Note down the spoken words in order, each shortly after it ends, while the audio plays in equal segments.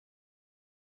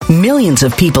Millions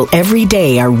of people every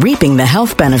day are reaping the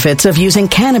health benefits of using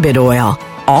cannabis oil,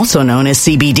 also known as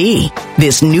CBD.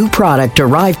 This new product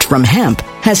derived from hemp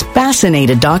has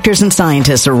fascinated doctors and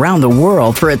scientists around the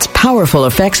world for its powerful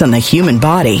effects on the human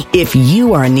body. If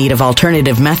you are in need of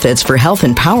alternative methods for health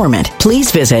empowerment,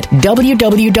 please visit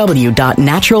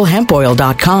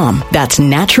www.naturalhempoil.com. That's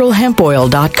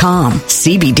naturalhempoil.com.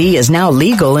 CBD is now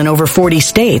legal in over 40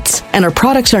 states, and our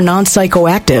products are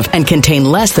non-psychoactive and contain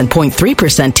less than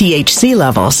 0.3% THC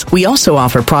levels. We also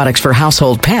offer products for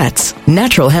household pets.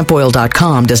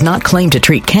 Naturalhempoil.com does not claim to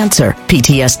treat cancer,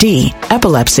 PTSD,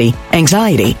 epilepsy,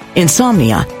 anxiety,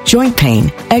 insomnia, joint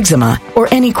pain, eczema, or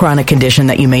any chronic condition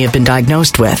that you may have been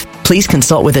diagnosed with. Please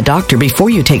consult with a doctor before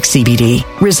you take CBD.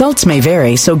 Results may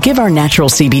vary, so give our natural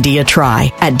CBD a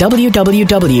try at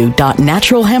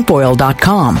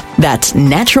www.naturalhempoil.com. That's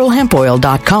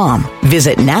naturalhempoil.com.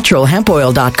 Visit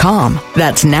naturalhempoil.com.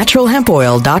 That's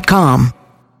naturalhempoil.com.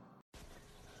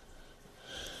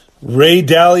 Ray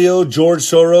Dalio, George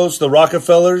Soros, the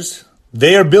Rockefellers,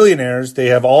 they are billionaires. They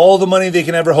have all the money they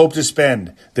can ever hope to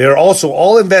spend. They are also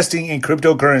all investing in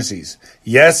cryptocurrencies.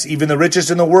 Yes, even the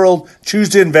richest in the world choose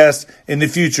to invest in the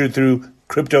future through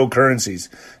cryptocurrencies.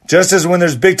 Just as when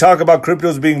there's big talk about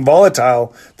cryptos being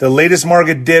volatile, the latest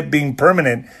market dip being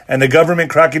permanent, and the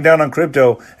government cracking down on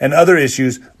crypto and other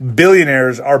issues,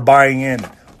 billionaires are buying in.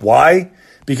 Why?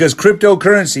 Because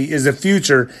cryptocurrency is the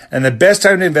future, and the best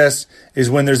time to invest is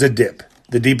when there's a dip.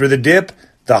 The deeper the dip,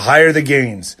 the higher the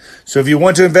gains. So if you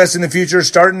want to invest in the future,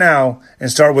 start now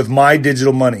and start with My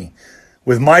Digital Money.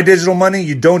 With My Digital Money,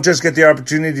 you don't just get the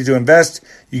opportunity to invest,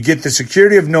 you get the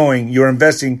security of knowing you're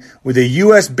investing with a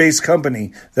U.S.-based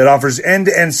company that offers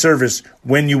end-to-end service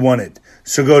when you want it.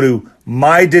 So go to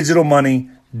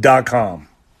mydigitalmoney.com.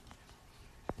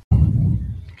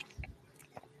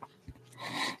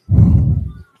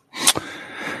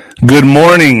 Good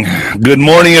morning. Good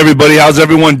morning, everybody. How's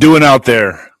everyone doing out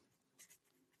there?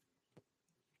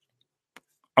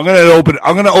 I'm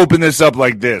gonna open this up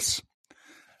like this.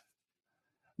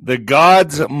 The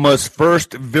gods must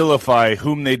first vilify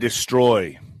whom they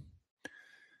destroy.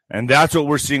 And that's what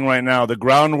we're seeing right now. The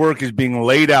groundwork is being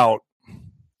laid out.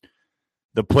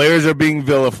 The players are being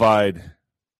vilified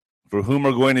for whom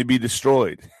are going to be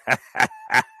destroyed.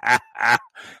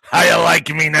 How you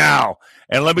like me now?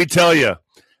 And let me tell you,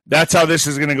 that's how this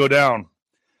is going to go down.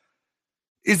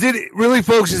 Is it really,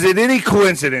 folks, is it any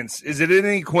coincidence?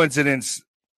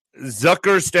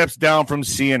 Zucker steps down from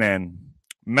CNN.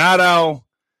 Maddow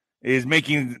is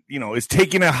is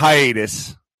taking a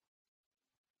hiatus.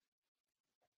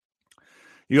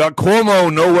 You got Cuomo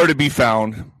nowhere to be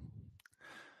found.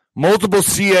 Multiple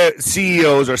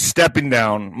CEOs are stepping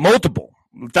down. Multiple.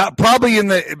 Probably in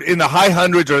the high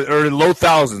hundreds or low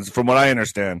thousands, from what I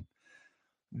understand.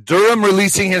 Durham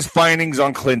releasing his findings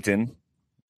on Clinton,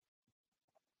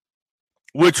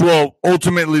 which will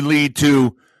ultimately lead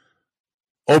to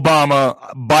Obama,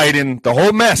 Biden, the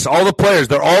whole mess, all the players.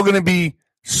 They're all going to be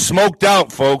smoked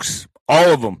out, folks.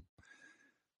 All of them.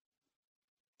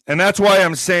 And that's why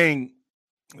I'm saying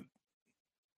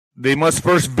they must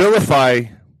first vilify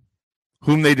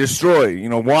whom they destroy.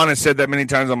 Juan has said that many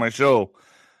times on my show.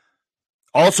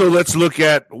 Also, let's look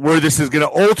at where this is going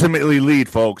to ultimately lead,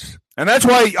 folks. And that's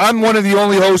why I'm one of the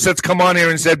only hosts that's come on here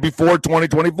and said before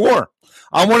 2024.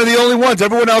 I'm one of the only ones.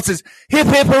 Everyone else is hip,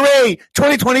 hip, hooray,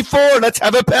 2024, let's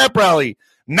have a pep rally.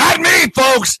 Not me,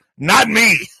 folks. Not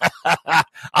me.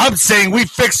 I'm saying we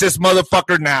fix this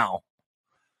motherfucker now.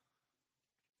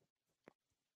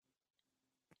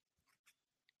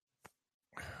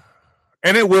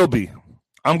 And it will be.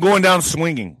 I'm going down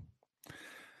swinging.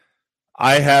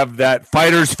 I have that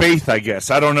fighter's faith, I guess.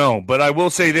 I don't know. But I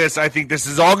will say this. I think this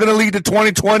is all going to lead to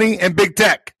 2020 and big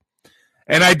tech.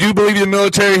 And I do believe the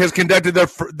military has conducted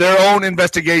their own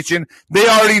investigation. They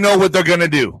already know what they're going to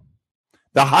do.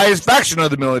 The highest faction of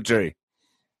the military,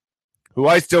 who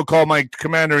I still call my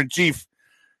commander-in-chief,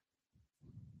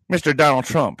 Mr. Donald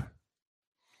Trump.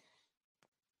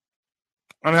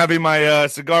 I'm having my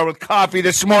cigar with coffee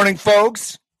this morning,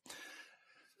 folks.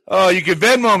 Oh, you can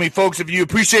Venmo me, folks, if you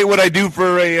appreciate what I do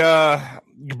for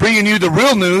bringing you the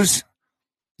real news,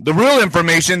 the real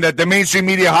information that the mainstream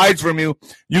media hides from you.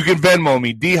 You can Venmo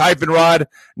me, D-Rod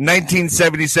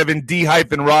 1977,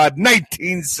 D-Rod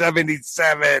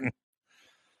 1977.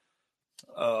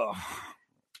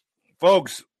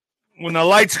 Folks, when the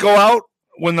lights go out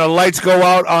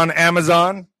on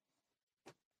Amazon,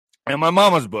 and my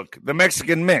mama's book, The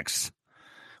Mexican Mix,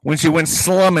 when she went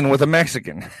slumming with a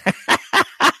Mexican.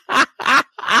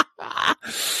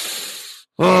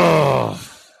 Oh,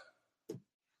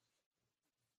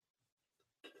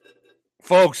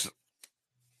 folks,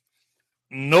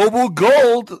 Noble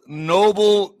Gold.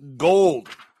 Noble Gold.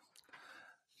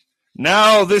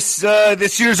 Now, this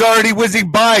year's already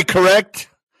whizzing by, correct?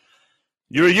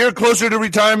 You're a year closer to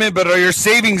retirement, but are your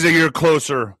savings a year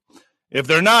closer? If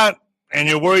they're not, and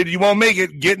you're worried you won't make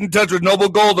it, get in touch with Noble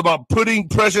Gold about putting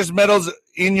precious metals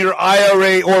in your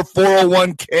IRA or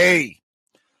 401k.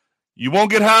 You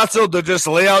won't get hassled. They'll just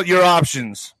lay out your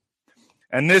options.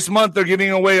 And this month, they're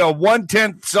giving away a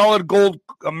 1/10 solid gold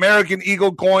American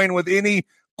Eagle coin with any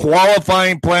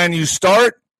qualifying plan you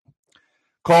start.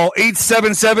 Call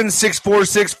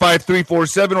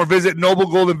 877-646-5347 or visit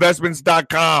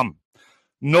noblegoldinvestments.com.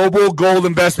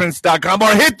 noblegoldinvestments.com,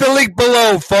 or hit the link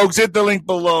below, folks. Hit the link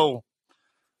below.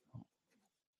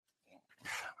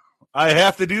 I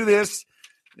have to do this.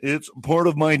 It's part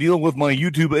of my deal with my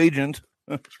YouTube agent.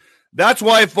 That's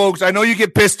why, folks, I know you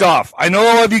get pissed off. I know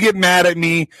all of you get mad at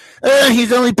me.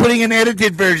 He's only putting an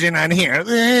edited version on here.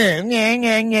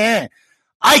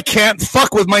 I can't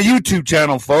fuck with my YouTube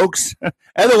channel, folks.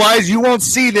 Otherwise, you won't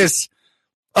see this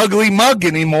ugly mug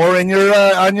anymore in your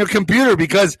on your computer,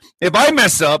 because if I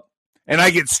mess up and I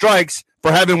get strikes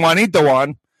for having Juanito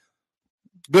on,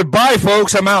 goodbye,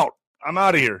 folks. I'm out. I'm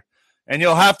out of here. And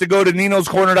you'll have to go to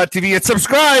ninoscorner.tv and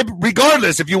subscribe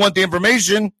regardless if you want the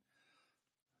information.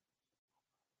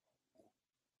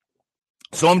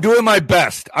 So I'm doing my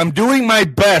best. I'm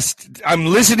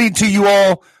listening to you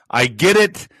all. I get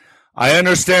it. I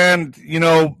understand, you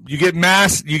get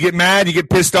mad, you get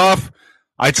pissed off.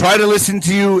 I try to listen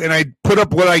to you, and I put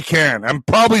up what I can. I'm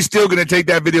probably still going to take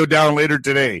that video down later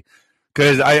today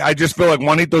because I just feel like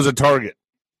Juanito's a target.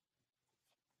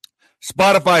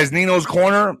 Spotify is Nino's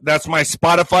Corner. That's my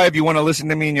Spotify if you want to listen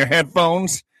to me in your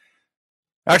headphones.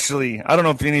 Actually, I don't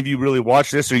know if any of you really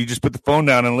watch this or you just put the phone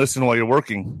down and listen while you're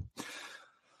working.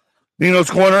 Nino's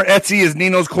Corner. Etsy is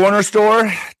Nino's Corner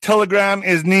Store. Telegram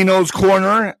is Nino's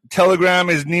Corner. Telegram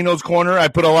is Nino's Corner. I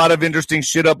put a lot of interesting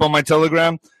shit up on my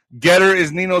Telegram. Getter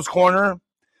is Nino's Corner.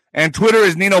 And Twitter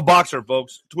is Nino Boxer,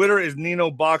 folks. Twitter is Nino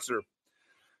Boxer.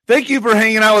 Thank you for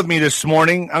hanging out with me this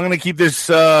morning. I'm going to keep this,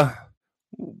 we're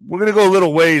going to go a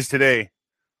little ways today.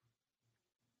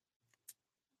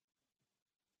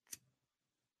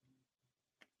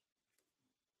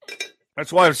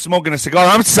 That's why I'm smoking a cigar.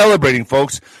 I'm celebrating,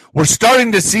 folks. We're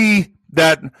starting to see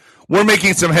that we're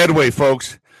making some headway,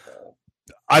 folks.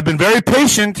 I've been very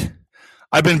patient.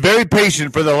 For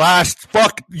the last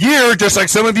year, just like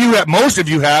some of you, most of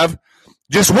you have.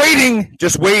 Just waiting.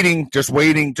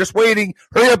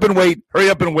 Hurry up and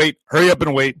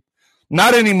wait.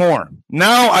 Not anymore.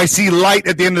 Now I see light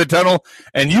at the end of the tunnel,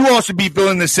 and you all should be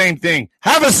feeling the same thing.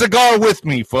 Have a cigar with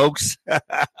me, folks.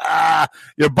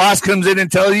 Your boss comes in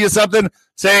and tells you something,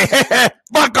 say, hey,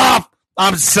 fuck off.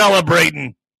 I'm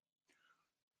celebrating.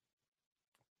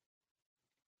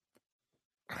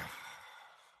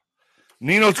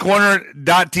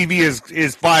 Nino'sCorner.tv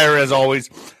is fire, as always.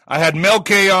 I had Mel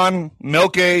K on. Mel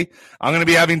K. I'm going to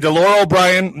be having Delora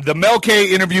O'Brien. The Mel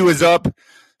K interview is up.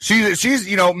 She's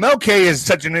Mel K is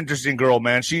such an interesting girl,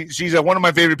 man. She's one of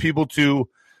my favorite people to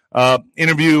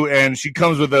interview, and she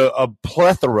comes with a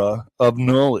plethora of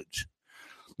knowledge.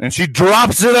 And she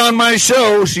drops it on my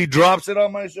show. What do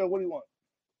you want?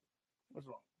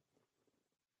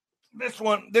 What's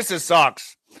wrong? This is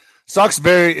Socks. Socks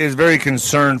is very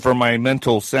concerned for my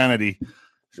mental sanity.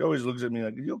 She always looks at me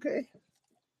like, "Are you okay?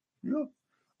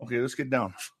 Okay, let's get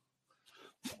down."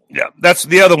 Yeah, that's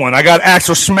the other one. I got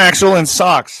Axel Schmaxel and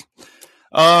Socks.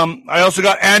 I also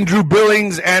got Andrew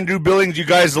Billings. You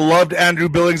guys loved Andrew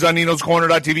Billings on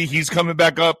Nino'sCorner.tv. He's coming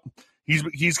back up.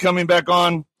 He's coming back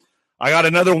on. I got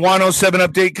another 107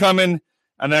 update coming,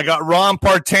 and I got Ron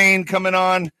Partain coming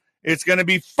on. It's going to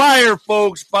be fire,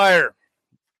 folks, fire.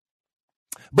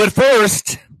 But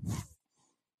first,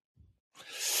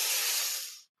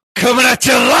 coming at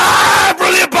you live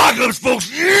from the apocalypse,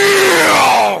 folks.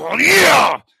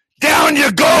 Yeah. Down you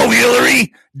go,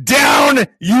 Hillary. Down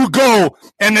you go.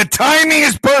 And the timing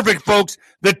is perfect, folks.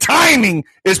 The timing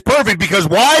is perfect because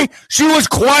why? She was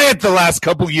quiet the last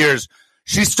couple years.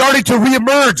 She started to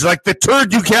reemerge like the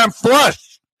turd you can't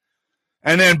flush.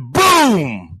 And then,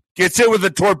 boom, gets hit with a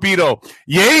torpedo.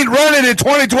 You ain't running in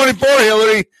 2024,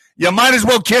 Hillary. You might as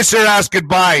well kiss her ass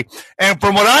goodbye. And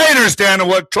from what I understand of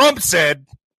what Trump said,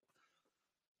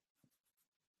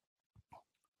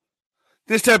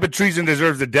 this type of treason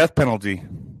deserves the death penalty.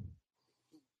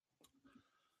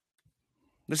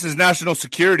 This is national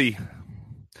security.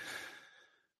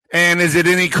 And is it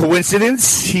any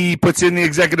coincidence he puts in the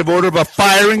executive order of a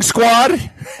firing squad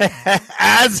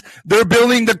as they're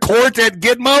building the court at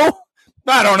Gitmo?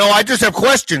 I don't know. I just have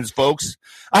questions, folks.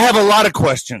 I have a lot of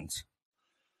questions.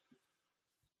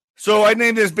 So I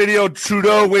named this video,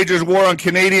 Trudeau wages war on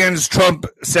Canadians, Trump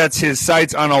sets his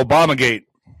sights on ObamaGate.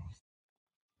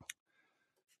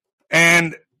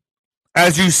 And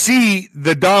as you see,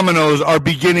 the dominoes are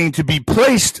beginning to be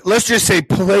placed, let's just say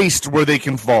placed where they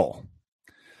can fall.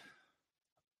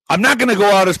 I'm not going to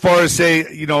go out as far as say,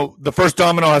 the first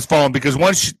domino has fallen, because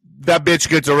once that bitch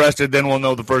gets arrested, then we'll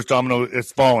know the first domino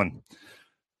is fallen.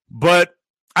 But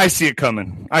I see it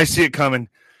coming.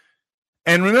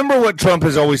 And remember what Trump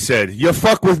has always said. You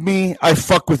fuck with me, I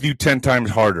fuck with you 10 times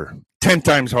harder. 10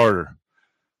 times harder.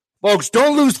 Folks,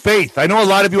 don't lose faith. I know a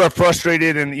lot of you are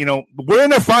frustrated and, we're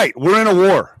in a fight. We're in a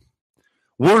war.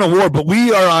 But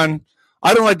we are on,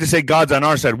 I don't like to say God's on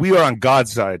our side. We are on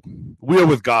God's side. We are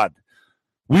with God.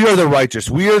 We are the righteous.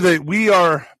 We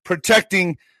are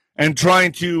protecting and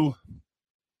trying to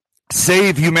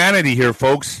save humanity here,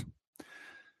 folks,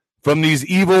 from these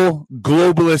evil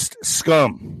globalist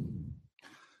scum.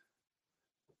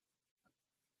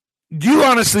 Do you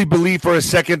honestly believe for a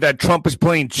second that Trump is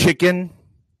playing chicken?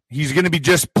 He's going to be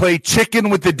just play chicken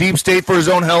with the deep state for his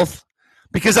own health?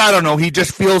 Because I don't know, he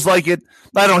just feels like it.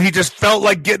 I don't know, he just felt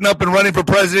like getting up and running for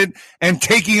president and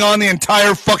taking on the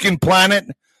entire fucking planet.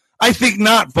 I think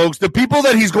not, folks. The people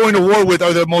that he's going to war with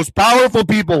are the most powerful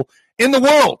people in the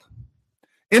world.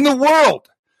 In the world.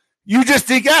 You just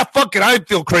think, fuck it, I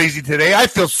feel crazy today. I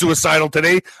feel suicidal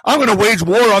today. I'm going to wage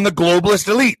war on the globalist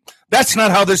elite. That's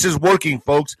not how this is working,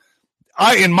 folks.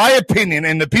 In my opinion,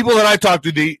 and the people that I talk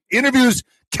to, the interviews,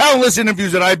 countless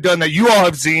interviews that I've done that you all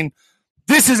have seen,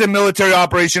 this is a military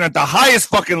operation at the highest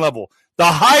fucking level. The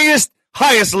highest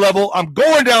level. I'm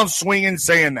going down swinging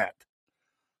saying that.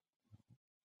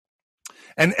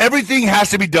 And everything has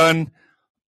to be done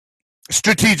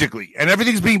strategically. And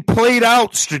everything's being played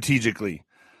out strategically.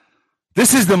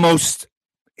 This is the most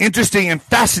interesting and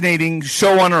fascinating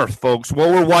show on earth, folks. What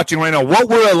we're watching right now, what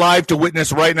we're alive to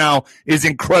witness right now is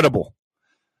incredible.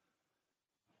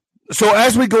 So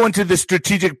as we go into the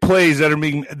strategic plays that are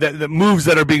being, the moves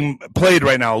that are being played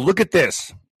right now, look at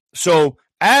this. So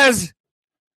as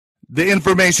the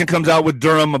information comes out with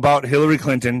Durham about Hillary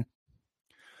Clinton,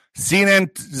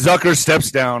 CNN Zucker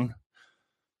steps down.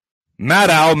 Mad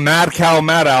Cow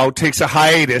Maddow takes a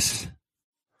hiatus.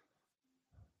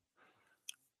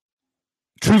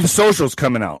 Truth Social's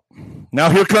coming out. Now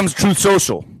here comes Truth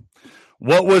Social.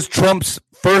 What was Trump's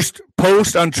first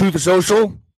post on Truth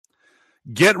Social?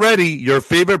 Get ready, your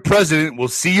favorite president will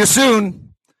see you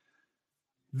soon.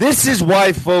 This is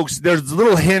why, folks, there's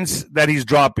little hints that he's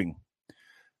dropping.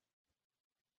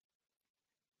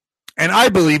 And I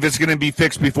believe it's going to be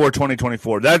fixed before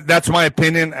 2024. That's my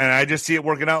opinion, and I just see it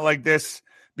working out like this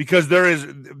because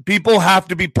people have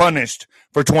to be punished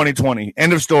for 2020.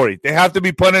 End of story. They have to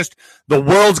be punished. The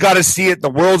world's got to see it.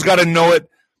 The world's got to know it.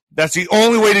 That's the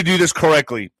only way to do this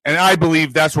correctly, and I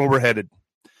believe that's where we're headed.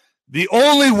 The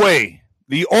only way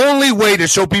to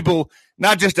show people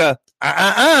not just you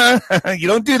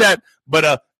don't do that,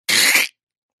 but it's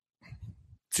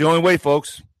the only way,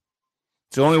 folks.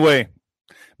 It's the only way.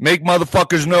 Make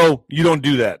motherfuckers know you don't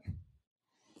do that.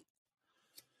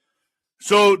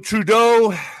 So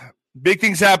Trudeau, big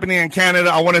things happening in Canada.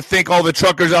 I want to thank all the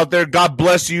truckers out there. God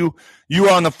bless you. You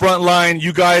are on the front line.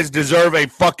 You guys deserve a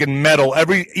fucking medal.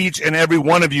 Each and every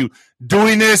one of you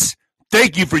doing this.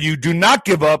 Thank you for you. Do not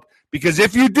give up, because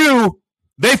if you do,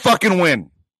 they fucking win.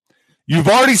 You've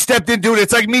already stepped into it.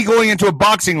 It's like me going into a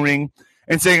boxing ring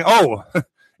and saying, "Oh,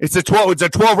 it's a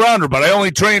 12 rounder, but I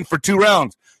only trained for 2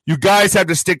 rounds." You guys have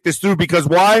to stick this through, because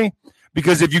why?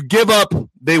 Because if you give up,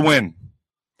 they win.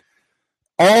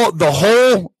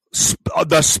 The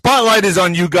spotlight is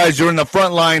on you guys. You're in the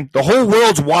front line. The whole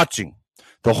world's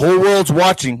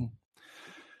watching.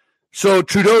 So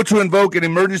Trudeau to invoke an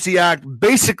emergency act,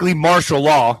 basically martial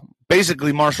law,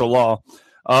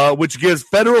 which gives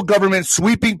federal government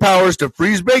sweeping powers to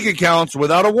freeze bank accounts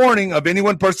without a warning of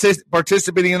anyone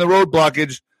participating in the road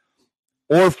blockage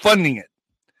or funding it.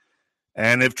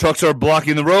 And if trucks are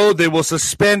blocking the road, they will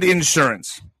suspend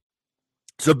insurance.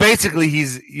 So basically,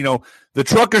 the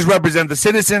truckers represent the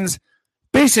citizens.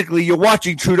 Basically, you're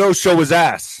watching Trudeau show his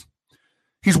ass.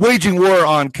 He's waging war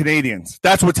on Canadians.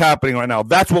 That's what's happening right now.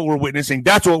 That's what we're witnessing.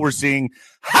 That's what we're seeing.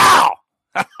 How?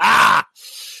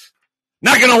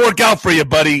 Not going to work out for you,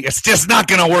 buddy. It's just not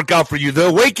going to work out for you. The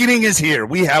awakening is here.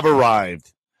 We have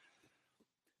arrived.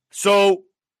 So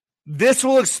this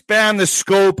will expand the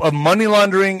scope of money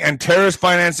laundering and terrorist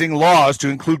financing laws to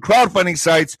include crowdfunding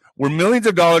sites where millions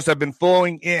of dollars have been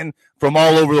flowing in from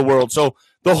all over the world. So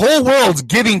the whole world's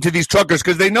giving to these truckers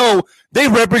because they know they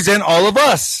represent all of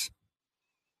us.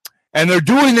 And they're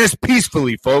doing this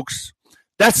peacefully, folks.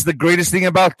 That's the greatest thing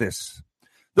about this.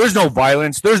 There's no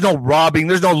violence. There's no robbing.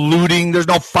 There's no looting. There's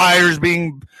no fires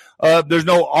being. There's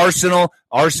no arsenal.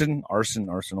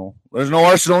 Arsenal. There's no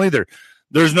arsenal either.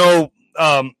 There's no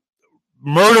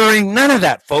murdering. None of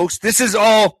that, folks. This is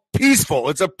all peaceful.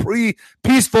 It's a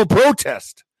peaceful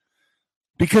protest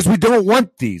because we don't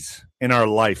want these in our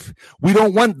life. We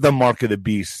don't want the mark of the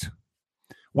beast.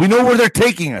 We know where they're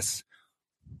taking us,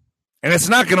 and it's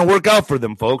not going to work out for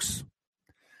them, folks.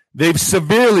 They've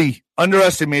severely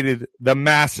underestimated the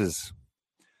masses.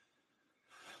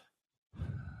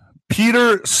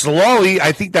 Peter Sloly,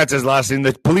 I think that's his last name,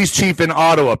 the police chief in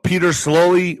Ottawa. Peter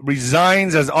Sloly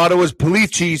resigns as Ottawa's police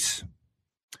chief.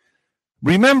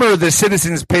 Remember, the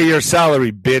citizens pay your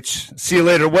salary, bitch. See you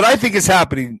later. What I think is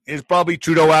happening is probably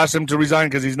Trudeau asked him to resign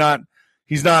because he's not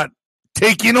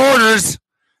taking orders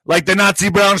like the Nazi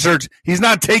brown shirts. He's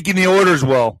not taking the orders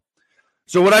well.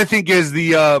 So what I think is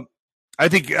I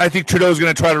think Trudeau's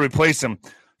going to try to replace him.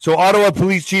 So Ottawa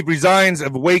police chief resigns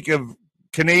of wake of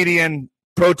Canadian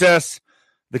protests.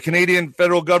 The Canadian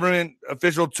federal government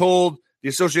official told the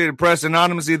Associated Press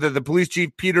anonymously that the police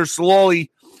chief Peter Sloly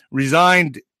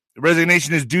resigned. The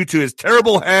resignation is due to his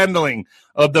terrible handling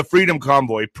of the Freedom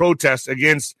Convoy protests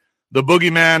against the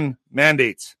boogeyman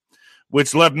mandates,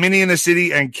 which left many in the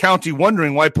city and county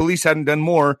wondering why police hadn't done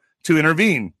more to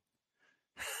intervene.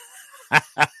 Do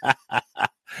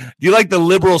you like the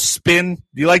liberal spin?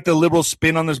 Do you like the liberal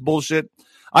spin on this bullshit?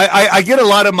 I get a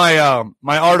lot of my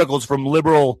my articles from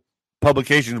liberal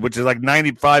publications, which is like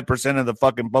 95% of the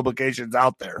fucking publications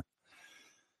out there.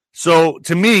 So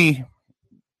to me,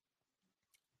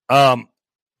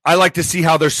 I like to see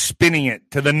how they're spinning it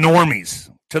to the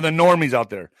normies out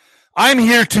there. I'm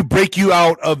here to break you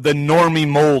out of the normie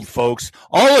mold, folks.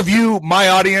 All of you, my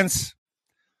audience,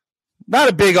 not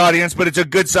a big audience, but it's a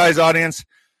good size audience.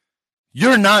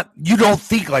 You don't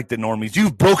think like the normies.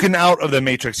 You've broken out of the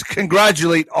matrix.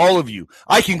 Congratulate all of you.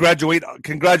 I congratulate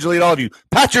all of you.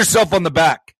 Pat yourself on the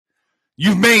back.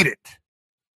 You've made it.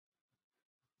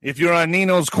 If you're on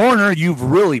Nino's corner, you've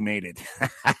really made it.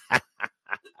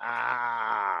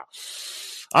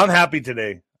 I'm happy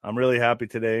today. I'm really happy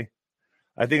today.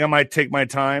 I think I might take my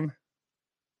time.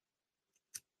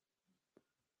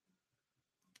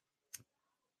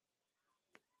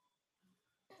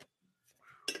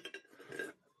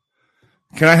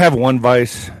 Can I have one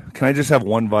vice? Can I just have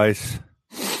one vice?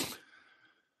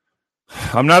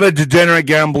 I'm not a degenerate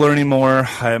gambler anymore.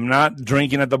 I am not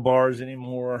drinking at the bars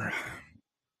anymore.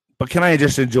 But can I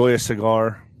just enjoy a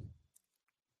cigar?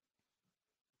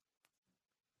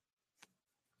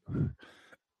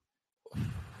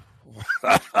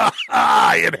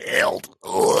 I inhaled.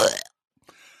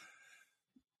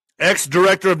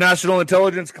 Ex-director of national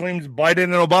intelligence claims Biden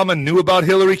and Obama knew about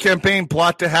Hillary campaign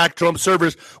plot to hack Trump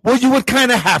servers. Well, you would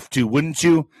kind of have to, wouldn't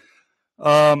you?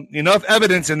 Enough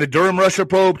evidence in the Durham Russia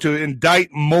probe to indict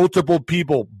multiple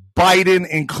people, Biden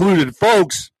included.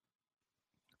 Folks,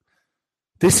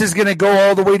 this is going to go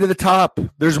all the way to the top.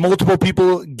 There's multiple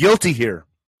people guilty here,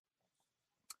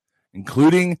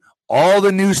 including all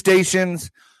the news stations,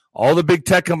 all the big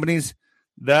tech companies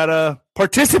that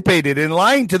participated in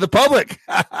lying to the public.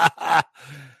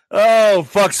 Oh,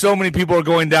 fuck. So many people are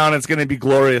going down. It's going to be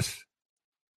glorious.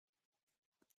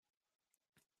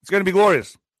 It's going to be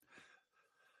glorious.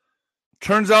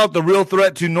 Turns out the real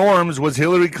threat to norms was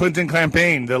Hillary Clinton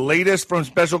campaign. The latest from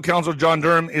special counsel John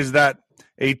Durham is that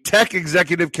a tech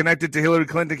executive connected to Hillary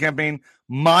Clinton campaign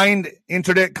mined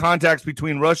internet contacts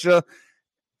between Russia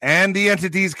and the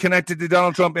entities connected to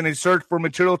Donald Trump in a search for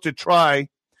material to try,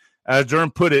 as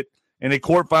Durham put it in a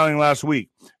court filing last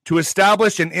week, to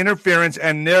establish an interference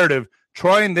and narrative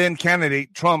tying then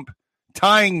candidate Trump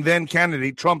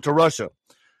to Russia.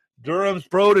 Durham's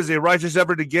probe is a righteous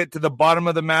effort to get to the bottom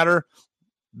of the matter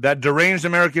that deranged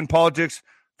American politics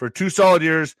for 2 solid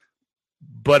years,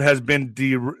 but has been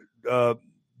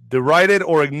derided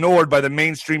or ignored by the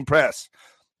mainstream press.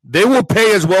 They will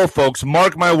pay as well, folks.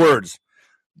 Mark my words.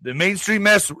 The mainstream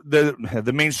mess,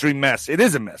 the mainstream mess. It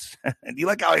is a mess. Do you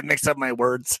like how I mix up my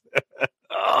words?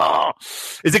 Oh.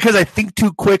 Is it because I think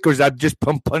too quick, or is I just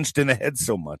punched in the head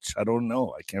so much? I don't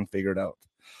know. I can't figure it out.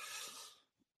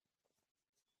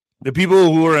 The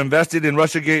people who are invested in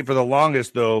RussiaGate for the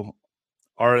longest, though,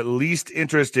 are at least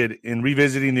interested in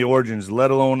revisiting the origins,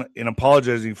 let alone in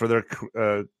apologizing for their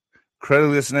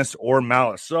credulousness or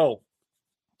malice. So,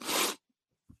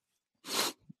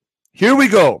 here we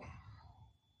go.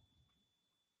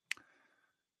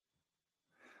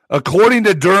 According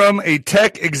to Durham, a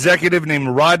tech executive named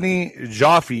Rodney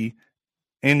Jaffe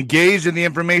engaged in the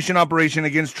information operation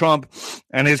against Trump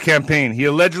and his campaign. He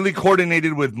allegedly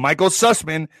coordinated with Michael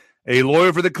Sussman, a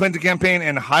lawyer for the Clinton campaign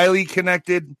and highly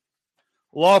connected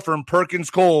law firm Perkins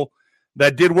Cole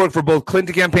that did work for both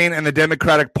Clinton campaign and the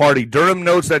Democratic Party. Durham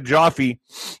notes that Jaffe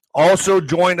also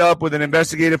joined up with an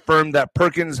investigative firm that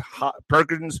Perkins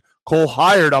Cole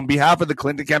hired on behalf of the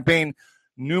Clinton campaign,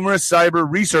 numerous cyber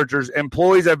researchers,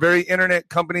 employees at various internet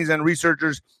companies, and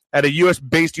researchers at a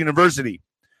U.S.-based university.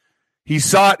 He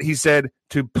sought, he said,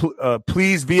 to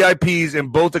please VIPs in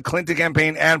both the Clinton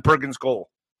campaign and Perkins Cole.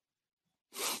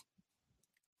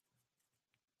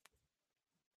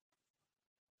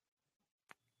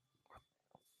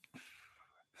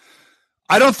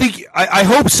 I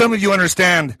hope some of you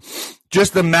understand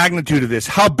just the magnitude of this,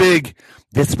 how big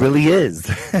this really is.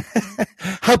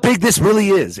 How big this really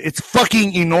is. It's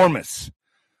fucking enormous.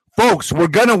 Folks, we're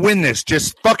going to win this.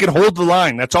 Just fucking hold the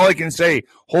line. That's all I can say.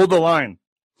 Hold the line.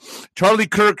 Charlie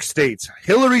Kirk states,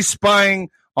 Hillary spying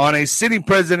on a sitting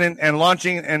president and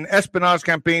launching an espionage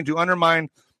campaign to undermine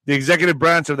the executive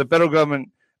branch of the federal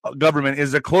government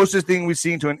is the closest thing we've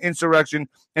seen to an insurrection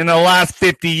in the last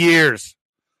 50 years.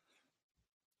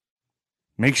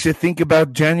 Makes you think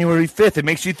about January 5th. It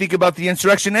makes you think about the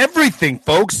insurrection. Everything,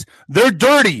 folks. They're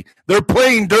dirty. They're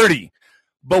playing dirty.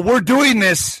 But we're doing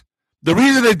this. The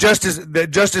reason that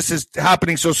justice is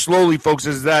happening so slowly, folks,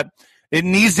 is that it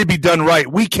needs to be done right.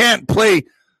 We can't play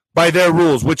by their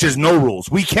rules, which is no rules.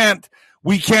 We can't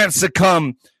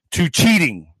succumb to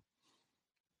cheating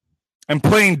and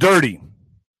playing dirty.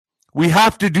 We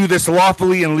have to do this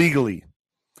lawfully and legally.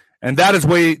 And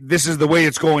this is the way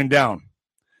it's going down.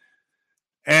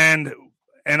 And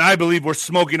I believe we're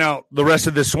smoking out the rest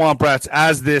of the swamp rats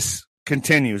as this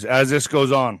continues, as this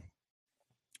goes on.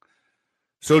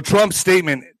 So Trump's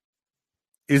statement,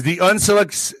 is the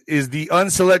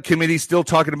unselect committee still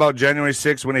talking about January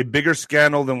 6th when a bigger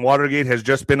scandal than Watergate has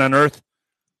just been unearthed?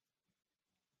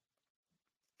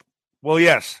 Well,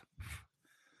 yes.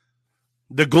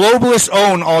 The globalists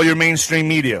own all your mainstream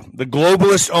media. The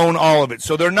globalists own all of it.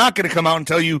 So they're not going to come out and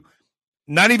tell you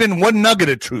not even one nugget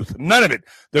of truth. None of it.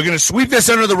 They're going to sweep this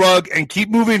under the rug and keep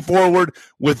moving forward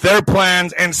with their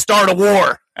plans and start a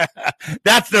war.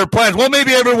 That's their plans. Well,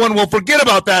 maybe everyone will forget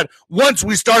about that once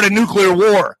we start a nuclear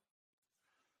war.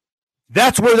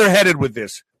 That's where they're headed with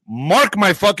this. Mark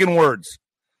my fucking words.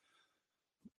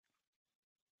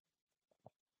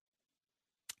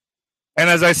 And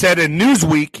as I said in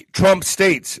Newsweek, Trump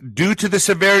states, due to the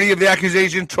severity of the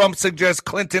accusation, Trump suggests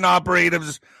Clinton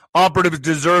operatives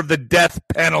deserve the death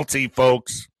penalty,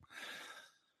 folks.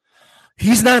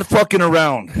 He's not fucking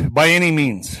around by any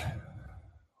means.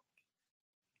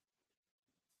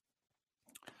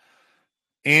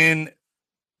 In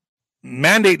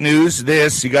mandate news,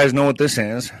 you guys know what this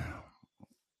is.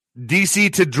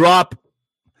 DC to drop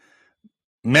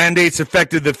mandates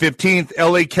effective the 15th.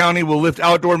 LA County will lift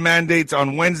outdoor mandates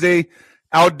on Wednesday.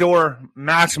 Outdoor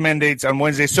mask mandates on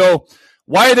Wednesday. So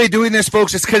why are they doing this,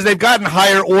 folks? It's because they've gotten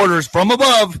higher orders from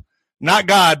above, not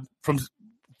God, from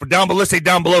down below, let's say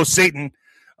down below, Satan,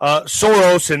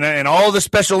 Soros, and all the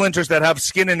special interests that have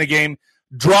skin in the game.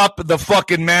 Drop the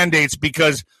fucking mandates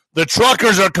because the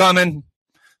truckers are coming.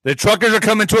 The truckers are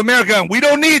coming to America, and we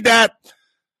don't need that.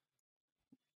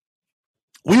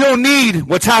 We don't need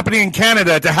what's happening in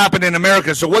Canada to happen in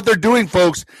America. So what they're doing,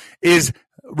 folks, is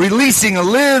releasing a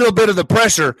little bit of the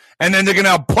pressure, and then they're going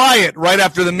to apply it right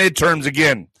after the midterms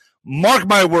again. Mark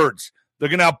my words. They're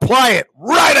going to apply it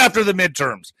right after the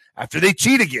midterms, after they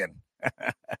cheat again.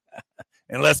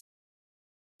 Unless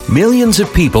Millions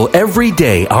of people every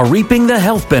day are reaping the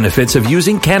health benefits of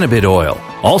using cannabis oil,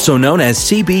 also known as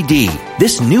CBD.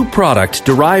 This new product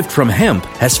derived from hemp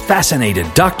has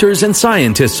fascinated doctors and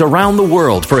scientists around the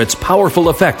world for its powerful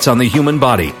effects on the human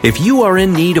body. If you are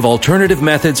in need of alternative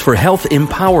methods for health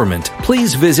empowerment,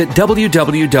 please visit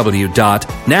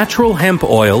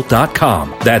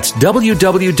www.naturalhempoil.com. That's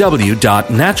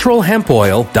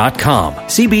www.naturalhempoil.com.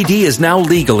 CBD is now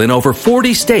legal in over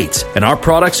 40 states, and our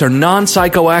products are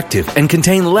non-psychoactive and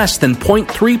contain less than 0.3%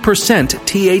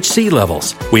 THC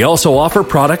levels. We also offer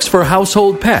products for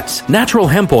household pets.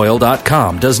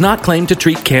 NaturalHempOil.com does not claim to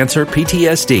treat cancer,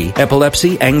 PTSD,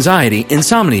 epilepsy, anxiety,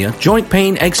 insomnia, joint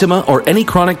pain, eczema, or any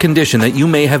chronic condition that you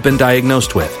may have been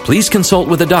diagnosed with. Please consult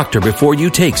with a doctor before you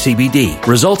take CBD.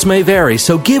 Results may vary,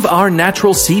 so give our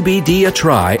natural CBD a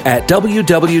try at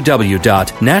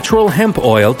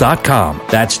www.naturalhempoil.com.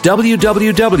 That's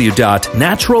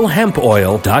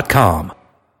www.naturalhempoil.com.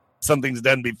 Something's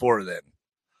done before then.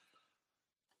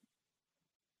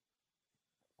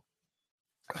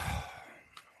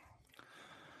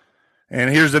 And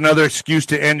here's another excuse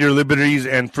to end your liberties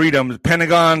and freedoms.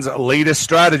 Pentagon's latest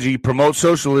strategy promotes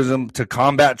socialism to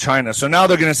combat China. So now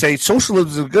they're going to say socialism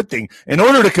is a good thing. In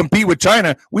order to compete with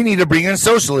China, we need to bring in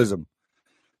socialism.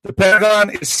 The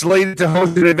Pentagon is slated to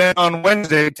host an event on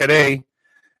Wednesday, today,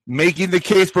 making the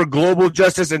case for global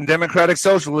justice and democratic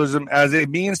socialism as a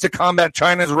means to combat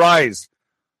China's rise.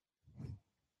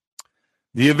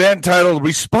 The event, titled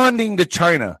Responding to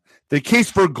China, the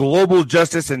Case for Global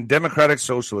Justice and Democratic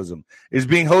Socialism, is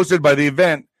being hosted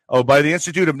by the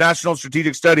Institute of National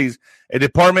Strategic Studies, a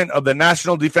department of the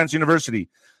National Defense University,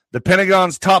 the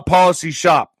Pentagon's top policy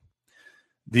shop.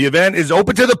 The event is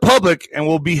open to the public and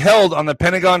will be held on the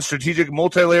Pentagon Strategic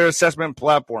Multilayer Assessment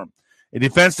Platform, a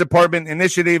Defense Department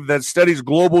initiative that studies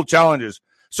global challenges.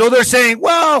 So they're saying,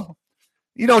 well,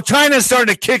 China's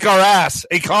starting to kick our ass,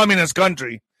 a communist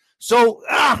country. So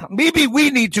maybe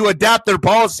we need to adapt their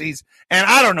policies and,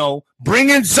 I don't know, bring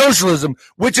in socialism,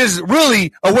 which is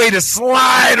really a way to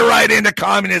slide right into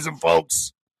communism,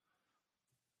 folks.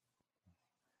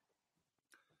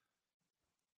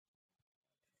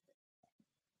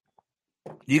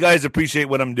 You guys appreciate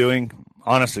what I'm doing,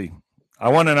 honestly. I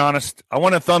want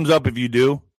a thumbs up if you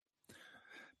do,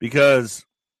 because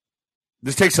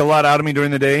this takes a lot out of me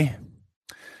during the day.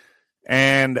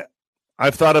 And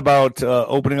I've thought about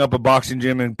opening up a boxing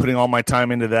gym and putting all my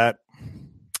time into that.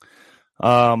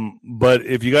 But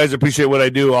if you guys appreciate what I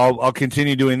do, I'll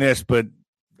continue doing this. But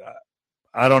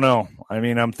I don't know. I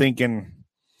mean, I'm thinking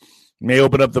may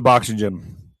open up the boxing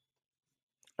gym.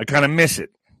 I kind of miss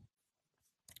it.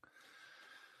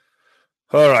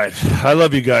 All right. I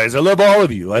love you guys. I love all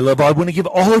of you. I want to give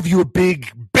all of you a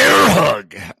big bear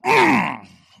hug.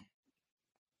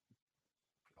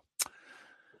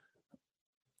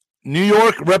 New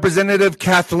York Representative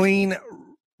Kathleen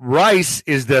Rice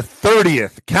is the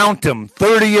 30th, count them,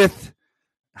 30th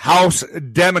House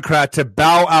Democrat to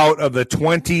bow out of the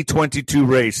 2022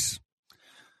 race.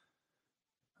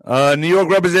 New York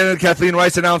Representative Kathleen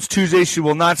Rice announced Tuesday she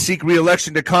will not seek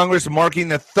re-election to Congress, marking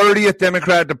the 30th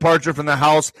Democrat departure from the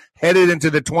House headed into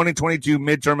the 2022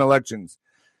 midterm elections.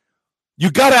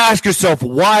 You got to ask yourself,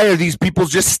 why are these people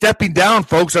just stepping down,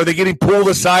 folks? Are they getting pulled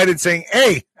aside and saying,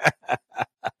 hey,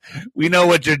 we know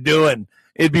what you're doing.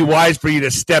 It'd be wise for you to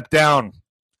step down.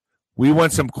 We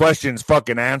want some questions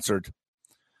fucking answered.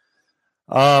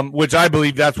 Which I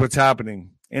believe that's what's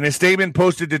happening. In a statement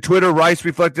posted to Twitter, Rice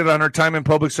reflected on her time in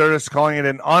public service, calling it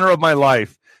an honor of my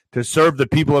life to serve the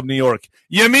people of New York.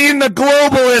 You mean the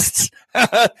globalists?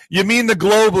 You mean the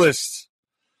globalists?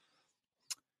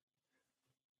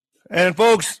 And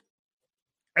folks,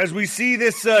 as we see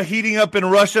this heating up in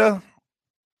Russia,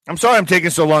 I'm sorry I'm taking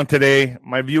so long today.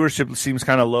 My viewership seems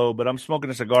kind of low, but I'm smoking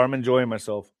a cigar. I'm enjoying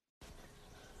myself.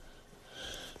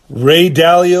 Ray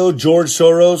Dalio, George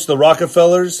Soros, the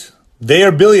Rockefellers, they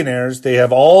are billionaires. They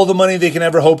have all the money they can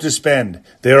ever hope to spend.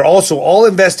 They are also all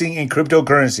investing in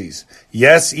cryptocurrencies.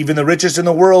 Yes, even the richest in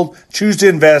the world choose to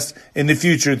invest in the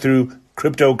future through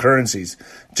cryptocurrencies.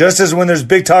 Just as when there's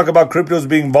big talk about cryptos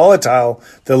being volatile,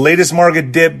 the latest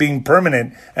market dip being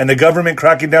permanent, and the government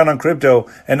cracking down on crypto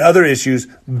and other issues,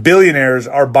 billionaires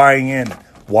are buying in.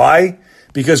 Why?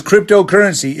 Because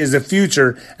cryptocurrency is the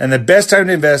future, and the best time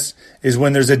to invest is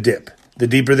when there's a dip. The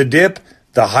deeper the dip,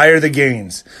 the higher the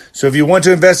gains. So if you want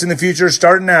to invest in the future,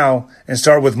 start now and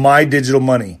start with My Digital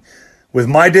Money. With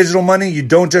My Digital Money, you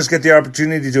don't just get the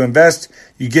opportunity to invest,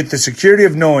 you get the security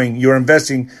of knowing you're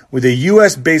investing with a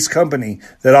U.S.-based company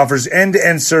that offers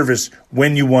end-to-end service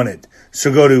when you want it.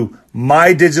 So go to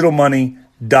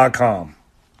mydigitalmoney.com.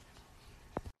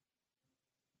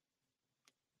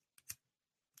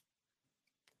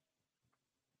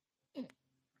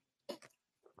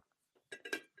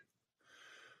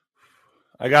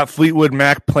 I got Fleetwood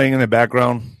Mac playing in the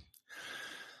background.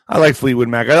 I like Fleetwood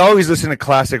Mac. I always listen to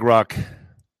classic rock.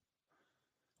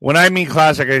 When I mean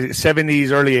classic, 70s,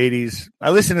 early 80s.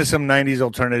 I listen to some 90s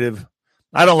alternative.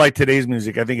 I don't like today's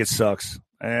music. I think it sucks.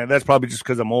 And that's probably just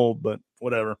because I'm old, but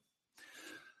whatever.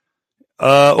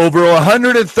 Over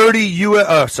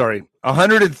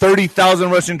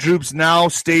 130,000 Russian troops now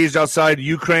staged outside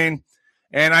Ukraine.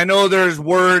 And I know there's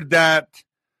word that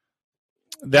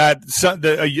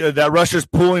Russia's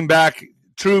pulling back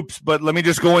troops, but let me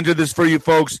just go into this for you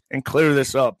folks and clear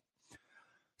this up.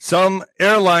 Some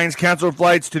airlines canceled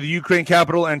flights to the Ukraine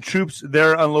capital, and troops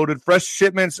there unloaded fresh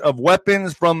shipments of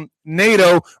weapons from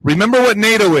NATO. Remember what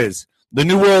NATO is, the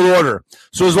New World Order.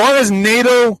 So as long as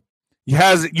NATO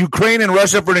has Ukraine and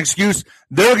Russia for an excuse,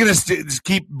 they're going to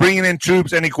keep bringing in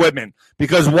troops and equipment.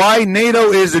 Because why?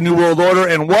 NATO is the New World Order,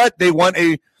 and why they want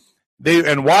a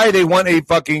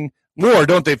fucking war,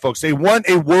 don't they, folks? They want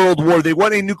a world war. They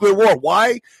want a nuclear war.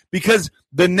 Why? Because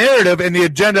the narrative and the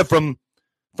agenda from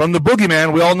the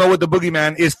boogeyman, we all know what the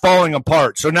boogeyman is, falling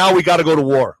apart. So now we got to go to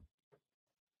war.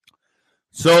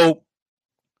 So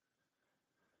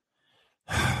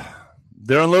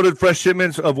There unloaded fresh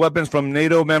shipments of weapons from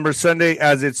NATO members Sunday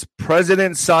as its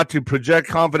president sought to project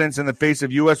confidence in the face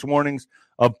of U.S. warnings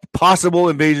of possible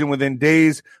invasion within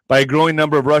days by a growing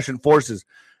number of Russian forces.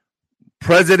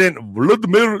 President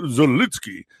Vladimir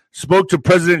Zelensky spoke to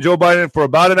President Joe Biden for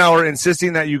about an hour,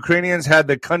 insisting that Ukrainians had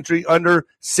the country under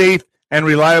safe and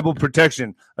reliable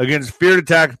protection against feared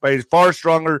attacks by a far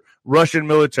stronger Russian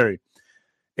military.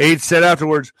 Aides said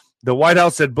afterwards, the White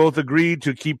House said both agreed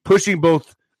to keep pushing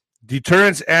both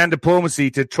deterrence and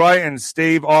diplomacy to try and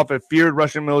stave off a feared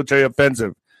Russian military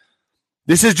offensive.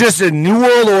 This is just a New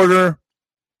World Order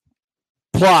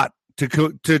plot to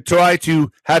try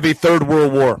to have a third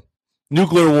world war,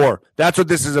 nuclear war. That's what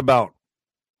this is about.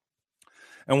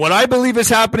 And what I believe is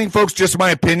happening, folks, just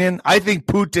my opinion, I think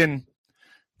Putin,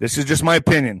 this is just my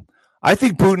opinion, I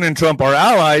think Putin and Trump are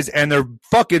allies and they're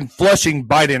fucking flushing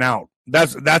Biden out.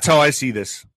 That's how I see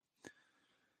this.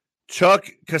 Chuck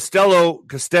Costello,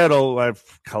 I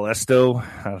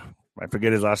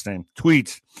forget his last name,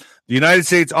 tweets, the United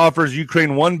States offers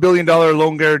Ukraine $1 billion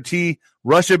loan guarantee.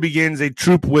 Russia begins a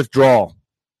troop withdrawal.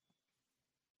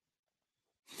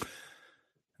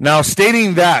 Now,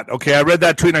 stating that, okay, I read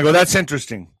that tweet and I go, that's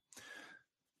interesting.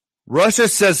 Russia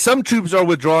says some troops are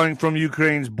withdrawing from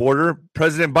Ukraine's border.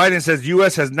 President Biden says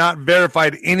U.S. has not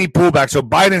verified any pullback. So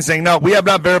Biden's saying, no, we have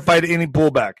not verified any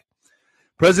pullback.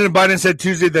 President Biden said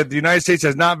Tuesday that the United States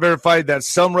has not verified that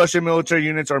some Russian military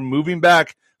units are moving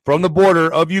back from the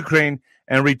border of Ukraine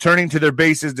and returning to their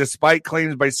bases despite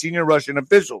claims by senior Russian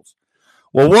officials.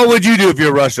 Well, what would you do if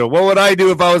you're Russia? What would I do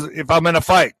if I'm in a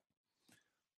fight?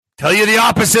 Tell you the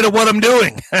opposite of what I'm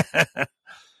doing.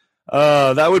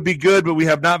 That would be good, but we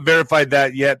have not verified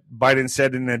that yet, Biden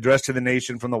said in an address to the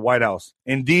nation from the White House.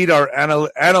 Indeed, our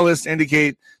analysts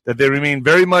indicate that they remain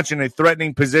very much in a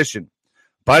threatening position.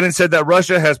 Biden said that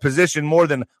Russia has positioned more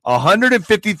than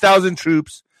 150,000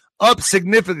 troops, up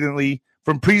significantly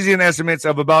from previous estimates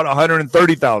of about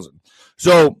 130,000.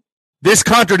 So this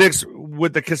contradicts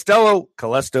with the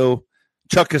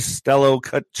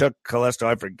Chuck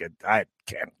Costello, I forget. I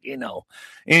can't,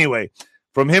 Anyway,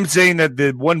 from him saying that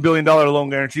the $1 billion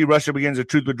loan guarantee, Russia begins a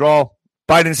truth withdrawal,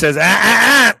 Biden says,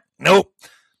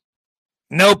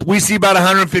 Nope, we see about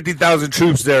 150,000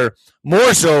 troops there,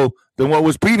 more so than what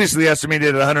was previously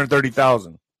estimated at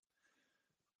 130,000.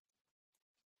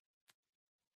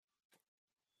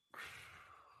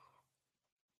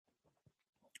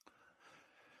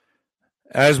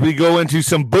 As we go into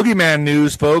some boogeyman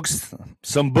news, folks,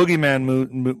 some boogeyman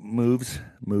moves.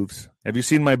 Have you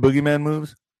seen my boogeyman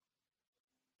moves?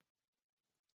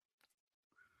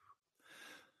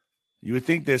 You would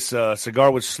think this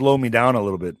cigar would slow me down a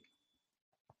little bit.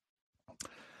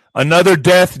 Another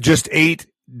death just 8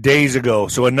 days ago.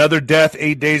 So another death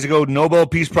 8 days ago. Nobel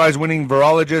Peace Prize winning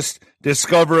virologist,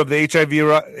 discoverer of the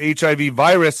HIV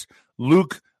virus,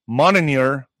 Luc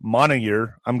Montagnier,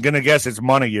 I'm going to guess it's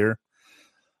Montagnier,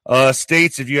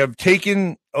 states if you have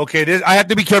taken, I have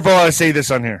to be careful how I say this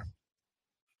on here.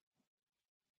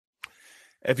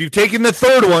 If you've taken the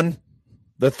third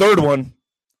one,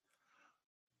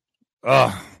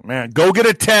 oh, man, go get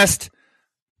a test.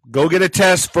 Go get a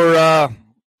test for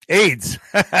AIDS.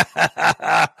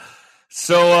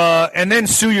 So, and then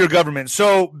sue your government.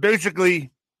 So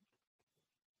basically,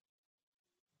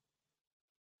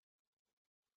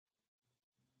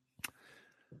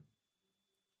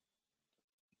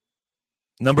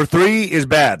 number 3 is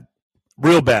bad,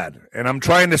 real bad. And I'm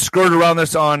trying to skirt around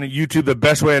this on YouTube the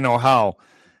best way I know how.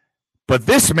 But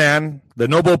this man, the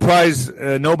Nobel Prize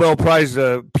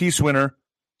peace winner,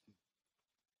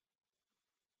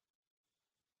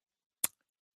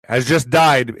 has just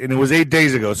died, and it was 8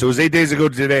 days ago. So it was 8 days ago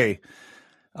today.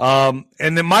 And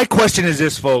then my question is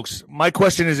this, folks. My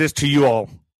question is this to you all.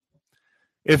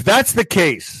 If that's the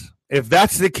case,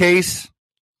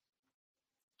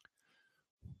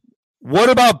 what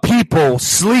about people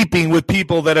sleeping with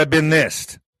people that have been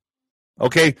this?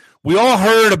 Okay, we all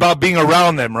heard about being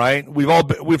around them, right?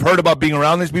 We've heard about being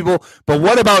around these people, but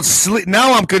what about sleep?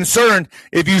 Now I'm concerned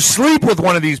if you sleep with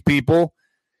one of these people,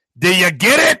 do you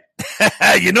get it?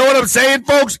 You know what I'm saying,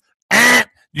 folks?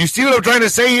 You see what I'm trying to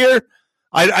say here?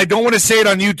 I don't want to say it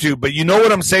on YouTube, but you know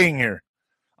what I'm saying here.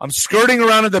 I'm skirting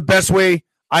around it the best way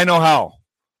I know how.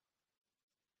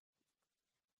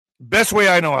 Best way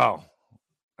I know how.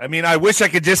 I mean, I wish I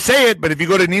could just say it, but if you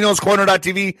go to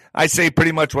ninoscorner.tv, I say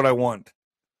pretty much what I want.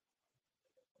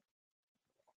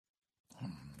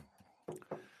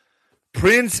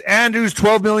 Prince Andrew's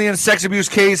 $12 million sex abuse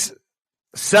case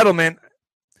settlement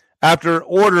after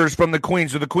orders from the Queen.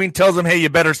 So the Queen tells him, hey, you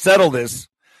better settle this.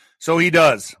 So he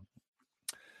does.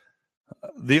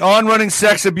 The on-running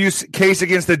sex abuse case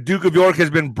against the Duke of York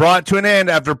has been brought to an end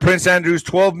after Prince Andrew's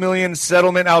 $12 million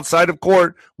settlement outside of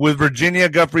court with Virginia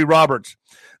Guffey Roberts.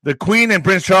 The Queen and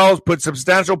Prince Charles put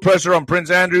substantial pressure on Prince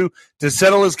Andrew to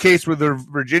settle his case with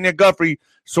Virginia Guffey,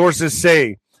 sources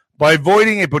say. By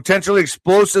avoiding a potentially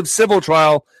explosive civil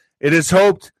trial, it is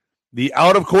hoped the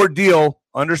out-of-court deal,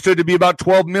 understood to be about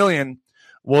 $12 million,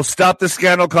 will stop the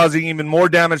scandal causing even more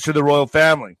damage to the royal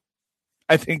family.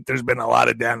 I think there's been a lot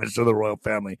of damage to the royal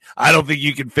family. I don't think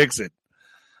you can fix it.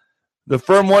 The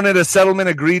firm wanted a settlement,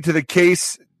 agreed to the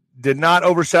case, did not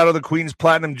overshadow the Queen's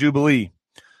Platinum Jubilee.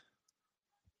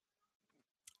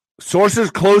 Sources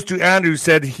close to Andrew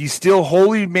said he still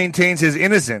wholly maintains his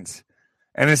innocence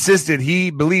and insisted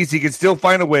he believes he can still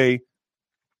find a way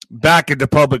back into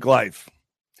public life.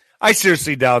 I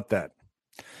seriously doubt that.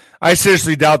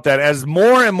 As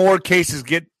more and more cases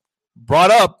get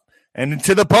brought up and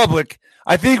into the public,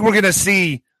 I think we're going to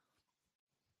see,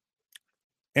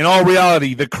 in all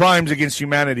reality, the crimes against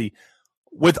humanity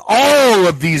with all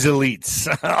of these elites.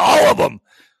 All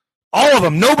of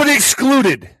them, nobody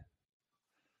excluded.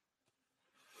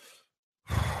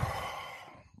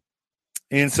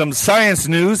 In some science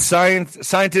news,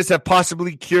 scientists have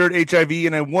possibly cured HIV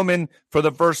in a woman for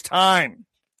the first time.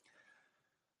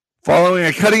 Following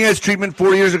a cutting-edge treatment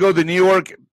 4 years ago, the New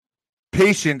York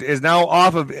patient is now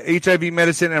off of HIV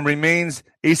medicine and remains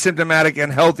asymptomatic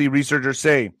and healthy, researchers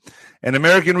say. An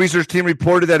American research team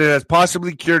reported that it has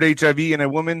possibly cured HIV in a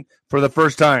woman for the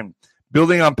first time.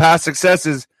 Building on past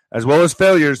successes as well as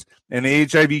failures in the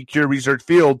HIV cure research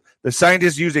field, the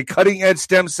scientists use a cutting-edge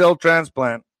stem cell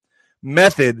transplant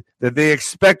method that they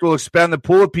expect will expand the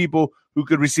pool of people who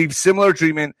could receive similar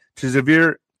treatment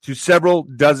to several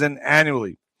dozen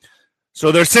annually.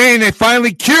 So they're saying they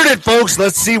finally cured it, folks.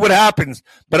 Let's see what happens.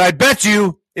 But I bet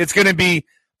you it's going to be,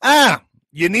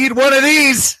 you need one of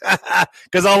these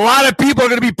because a lot of people are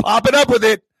going to be popping up with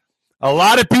it. A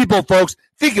lot of people, folks.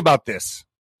 Think about this.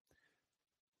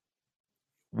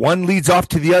 One leads off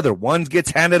to the other. One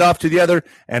gets handed off to the other,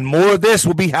 and more of this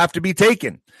will have to be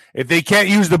taken. If they can't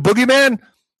use the boogeyman,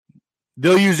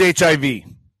 they'll use HIV.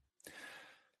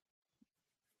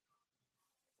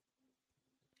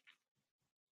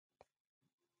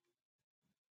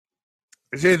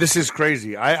 See, this is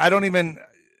crazy. I don't even...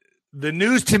 The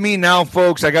news to me now,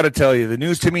 folks, I got to tell you, the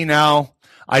news to me now,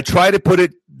 I try to put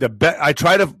it I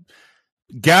try to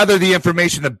gather the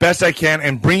information the best I can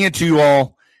and bring it to you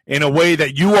all in a way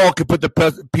that you all can put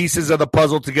the pieces of the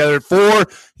puzzle together for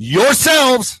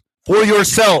yourselves.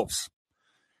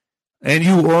 And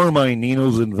you are my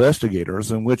Nino's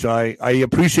investigators, in which I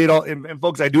appreciate all. And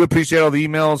folks, I do appreciate all the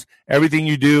emails, everything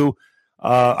you do.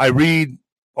 I read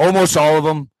almost all of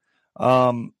them.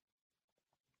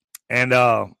 And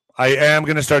I am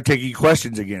going to start taking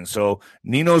questions again. So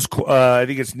Nino's, I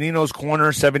think it's Nino's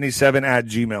Corner 77 at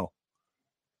Gmail.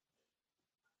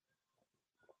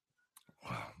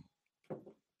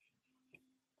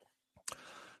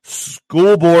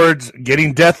 School boards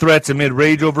getting death threats amid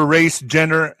rage over race,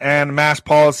 gender, and mask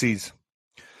policies.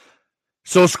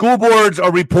 So school boards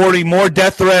are reporting more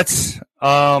death threats,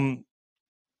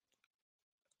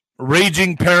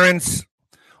 raging parents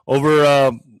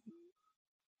over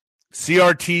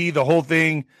CRT, the whole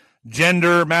thing,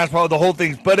 gender, mask policy, the whole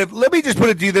thing. But let me just put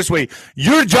it to you this way.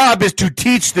 Your job is to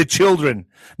teach the children,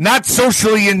 not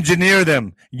socially engineer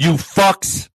them, you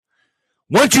fucks.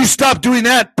 Once you stop doing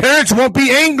that, parents won't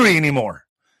be angry anymore.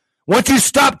 Once you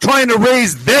stop trying to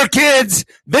raise their kids,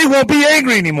 they won't be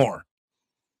angry anymore.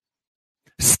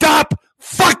 Stop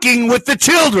fucking with the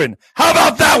children. How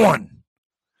about that one?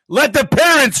 Let the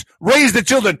parents raise the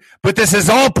children. But this is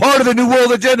all part of the New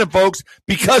World Agenda, folks.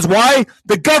 Because why?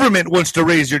 The government wants to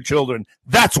raise your children.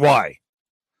 That's why.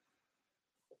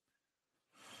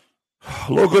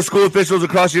 Local school officials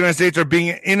across the United States are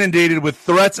being inundated with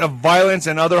threats of violence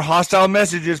and other hostile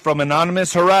messages from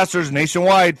anonymous harassers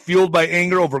nationwide, fueled by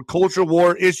anger over culture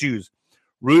war issues.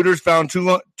 Reuters found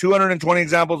 220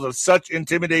 examples of such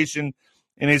intimidation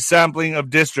in a sampling of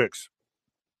districts.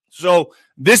 So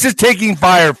this is taking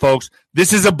fire, folks.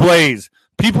 This is a blaze.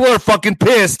 People are fucking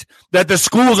pissed that the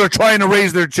schools are trying to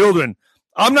raise their children.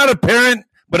 I'm not a parent,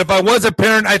 but if I was a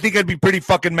parent, I think I'd be pretty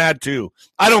fucking mad too.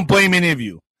 I don't blame any of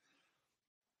you.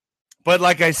 But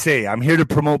like I say, I'm here to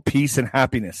promote peace and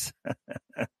happiness.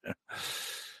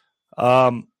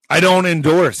 I don't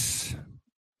endorse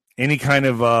any kind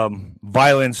of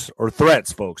violence or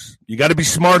threats, folks. You got to be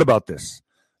smart about this.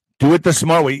 Do it the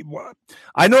smart way.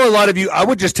 I know a lot of you, I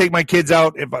would just take my kids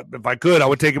out. If I could, I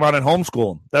would take them out and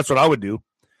homeschool them. That's what I would do.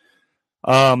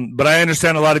 But I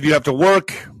understand a lot of you have to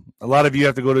work. A lot of you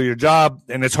have to go to your job,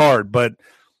 and it's hard. But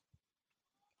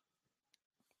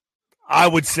I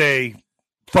would say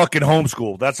fucking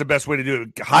homeschool. That's the best way to do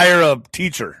it. Hire a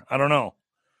teacher. I don't know.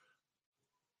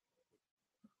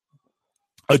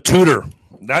 A tutor.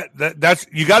 That's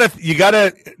you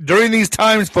gotta during these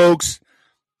times, folks,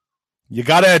 you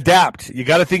gotta adapt. You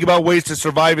gotta think about ways to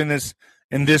survive in this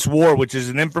war, which is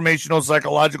an informational,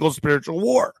 psychological, spiritual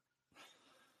war.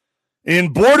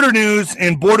 In border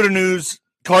news,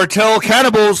 cartel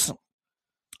cannibals,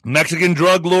 Mexican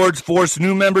drug lords force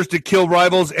new members to kill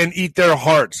rivals and eat their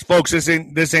hearts. Folks, this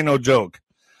ain't no joke.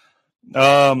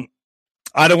 I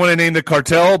don't want to name the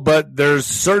cartel, but there's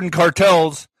certain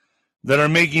cartels that are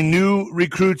making new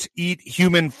recruits eat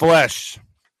human flesh.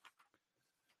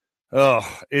 Oh,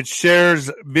 it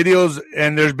shares videos,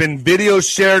 and there's been videos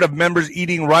shared of members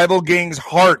eating rival gangs'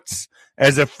 hearts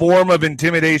as a form of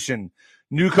intimidation.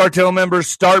 New cartel members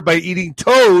start by eating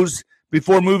toes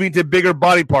before moving to bigger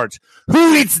body parts.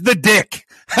 Who eats the dick?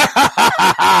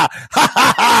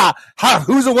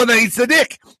 Who's the one that eats the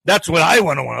dick? That's what I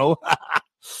want to know.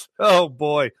 Oh,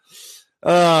 boy.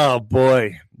 Oh,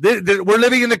 boy. We're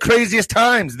living in the craziest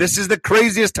times. This is the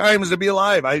craziest times to be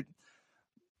alive.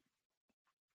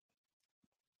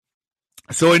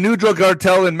 So a new drug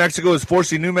cartel in Mexico is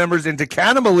forcing new members into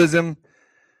cannibalism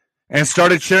and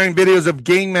started sharing videos of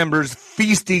gang members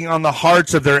feasting on the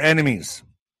hearts of their enemies.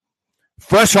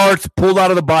 Fresh hearts pulled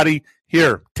out of the body.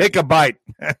 Here, take a bite.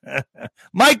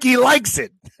 Mikey likes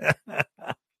it.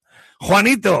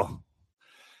 Juanito.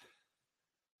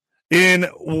 In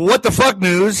what the fuck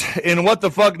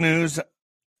news,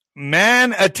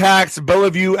 man attacks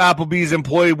Bellevue Applebee's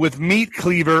employee with meat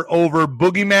cleaver over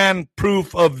boogeyman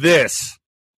proof of this.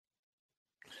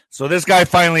 So this guy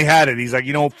finally had it. He's like,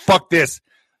 fuck this.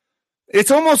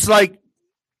 It's almost like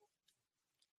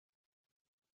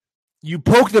you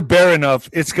poke the bear enough,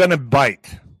 it's going to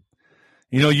bite.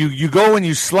 You go and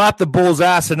you slap the bull's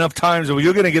ass enough times, or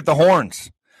you're going to get the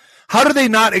horns. How do they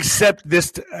not expect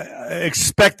this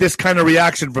kind of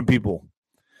reaction from people?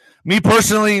 Me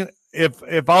personally,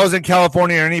 if I was in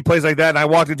California or any place like that and I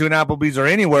walked into an Applebee's or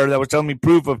anywhere that was telling me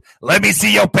proof of, let me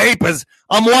see your papers,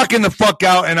 I'm walking the fuck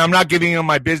out and I'm not giving them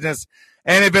my business.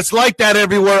 And if it's like that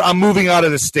everywhere, I'm moving out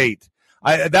of the state.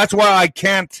 That's why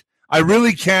I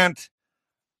really can't.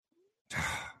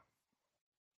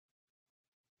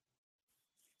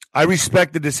 I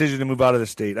respect the decision to move out of the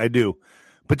state. I do.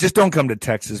 But just don't come to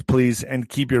Texas, please, and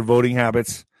keep your voting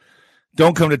habits.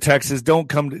 Don't come to Texas. Don't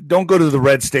go to the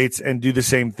red states and do the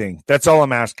same thing. That's all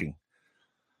I'm asking.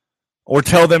 Or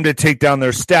tell them to take down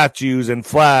their statues and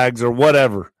flags or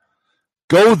whatever.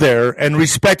 Go there and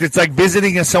respect. It's like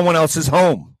visiting in someone else's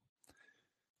home.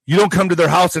 You don't come to their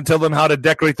house and tell them how to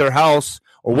decorate their house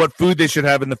or what food they should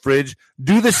have in the fridge.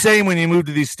 Do the same when you move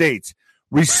to these states.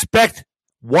 Respect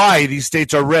why these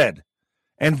states are red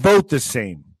and vote the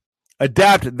same.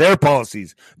 Adapt their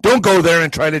policies. Don't go there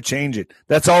and try to change it.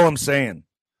 That's all I'm saying.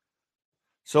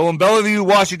 So in Bellevue,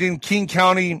 Washington, King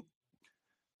County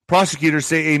prosecutors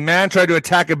say a man tried to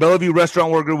attack a Bellevue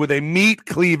restaurant worker with a meat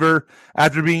cleaver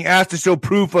after being asked to show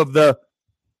proof of the.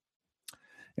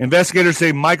 Investigators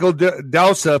say Michael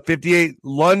Dausa, 58,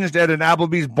 lunged at an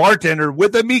Applebee's bartender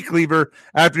with a meat cleaver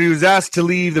after he was asked to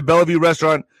leave the Bellevue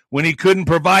restaurant when he couldn't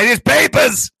provide his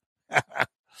papers.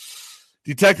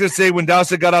 Detectives say when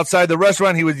Dausa got outside the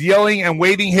restaurant, he was yelling and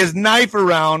waving his knife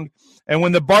around. And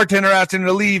when the bartender asked him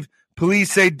to leave,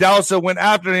 police say Dausa went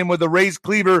after him with a raised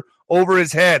cleaver over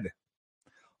his head.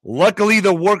 Luckily,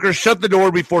 the worker shut the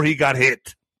door before he got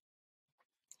hit.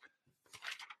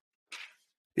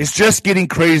 It's just getting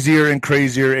crazier and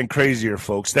crazier and crazier,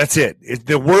 folks. That's it.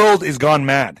 The world is gone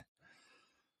mad.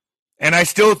 And I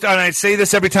say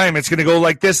this every time. It's going to go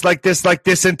like this, like this, like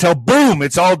this until boom,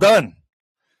 it's all done.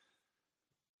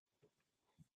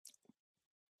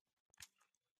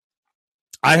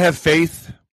 I have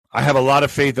faith. I have a lot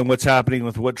of faith in what's happening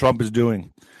with what Trump is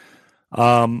doing.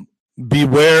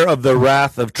 Beware of the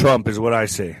wrath of Trump is what I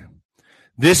say.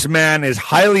 This man is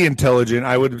highly intelligent.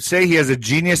 I would say he has a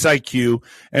genius IQ.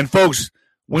 And folks,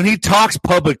 when he talks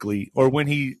publicly or when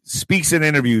he speaks in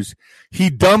interviews, he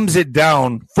dumbs it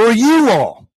down for you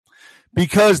all.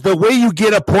 Because the way you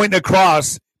get a point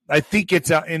across, I think it's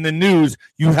in the news,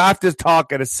 you have to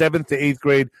talk at a 7th to 8th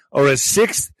grade or a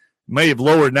 6th, may have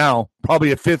lowered now,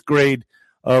 probably a 5th grade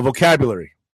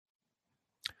vocabulary.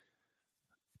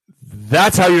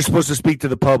 That's how you're supposed to speak to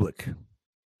the public.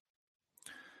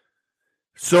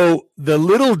 So the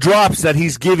little drops that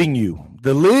he's giving you,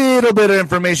 the little bit of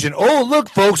information, oh, look,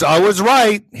 folks, I was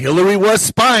right. Hillary was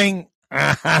spying.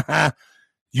 The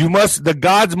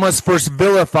gods must first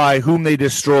vilify whom they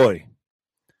destroy.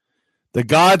 The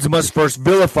gods must first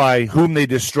vilify whom they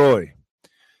destroy.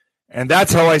 And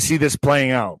that's how I see this playing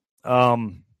out.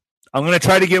 I'm going to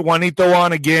try to get Juanito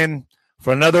on again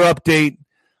for another update.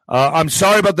 I'm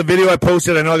sorry about the video I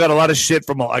posted. I know I got a lot of shit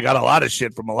from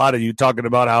a lot of you talking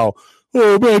about how,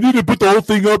 oh man, you didn't put the whole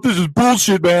thing up. This is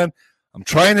bullshit, man. I'm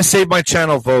trying to save my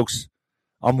channel, folks.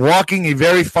 I'm walking a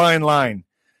very fine line.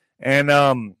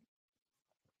 And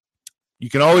you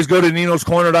can always go to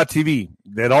ninoscorner.tv.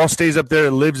 That all stays up there.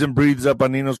 It lives and breathes up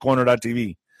on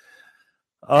ninoscorner.tv.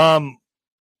 I'll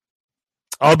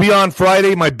be on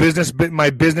Friday. My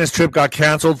business trip got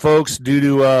canceled, folks, due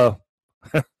to a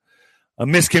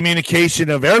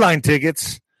miscommunication of airline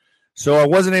tickets. So I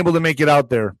wasn't able to make it out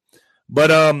there.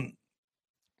 But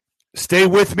stay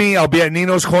with me. I'll be at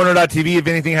ninoscorner.tv if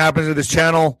anything happens to this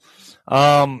channel.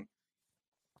 And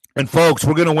folks,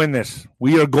 we're going to win this.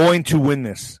 We are going to win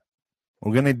this.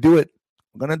 We're going to do it.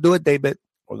 We're going to do it, David.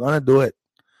 We're going to do it.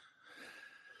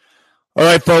 All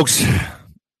right, folks.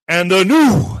 And the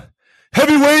new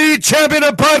heavyweight champion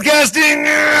of podcasting.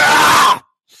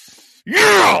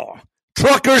 Yeah!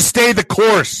 Truckers, stay the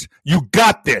course. You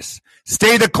got this.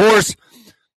 Stay the course.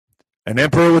 An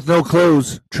emperor with no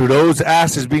clothes. Trudeau's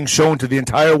ass is being shown to the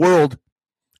entire world,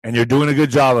 and you're doing a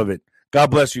good job of it.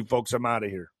 God bless you, folks. I'm out of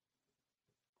here.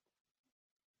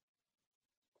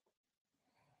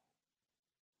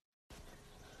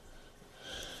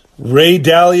 Ray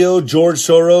Dalio, George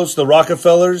Soros, the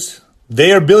Rockefellers,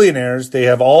 they are billionaires. They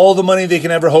have all the money they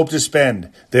can ever hope to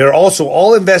spend. They are also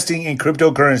all investing in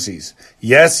cryptocurrencies.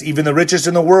 Yes, even the richest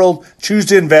in the world choose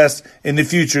to invest in the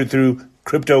future through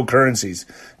cryptocurrencies.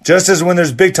 Just as when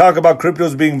there's big talk about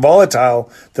cryptos being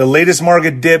volatile, the latest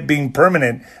market dip being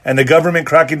permanent, and the government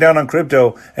cracking down on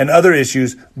crypto and other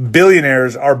issues,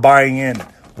 billionaires are buying in.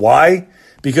 Why?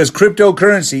 Because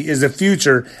cryptocurrency is the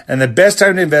future, and the best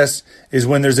time to invest is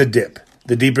when there's a dip.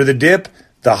 The deeper the dip,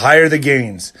 the higher the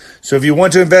gains. So if you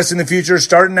want to invest in the future,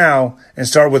 start now and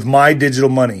start with My Digital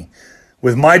Money.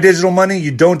 With My Digital Money, you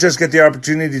don't just get the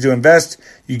opportunity to invest,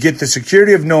 you get the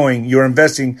security of knowing you're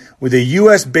investing with a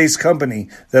U.S.-based company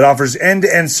that offers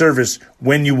end-to-end service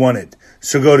when you want it.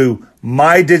 So go to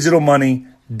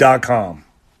mydigitalmoney.com.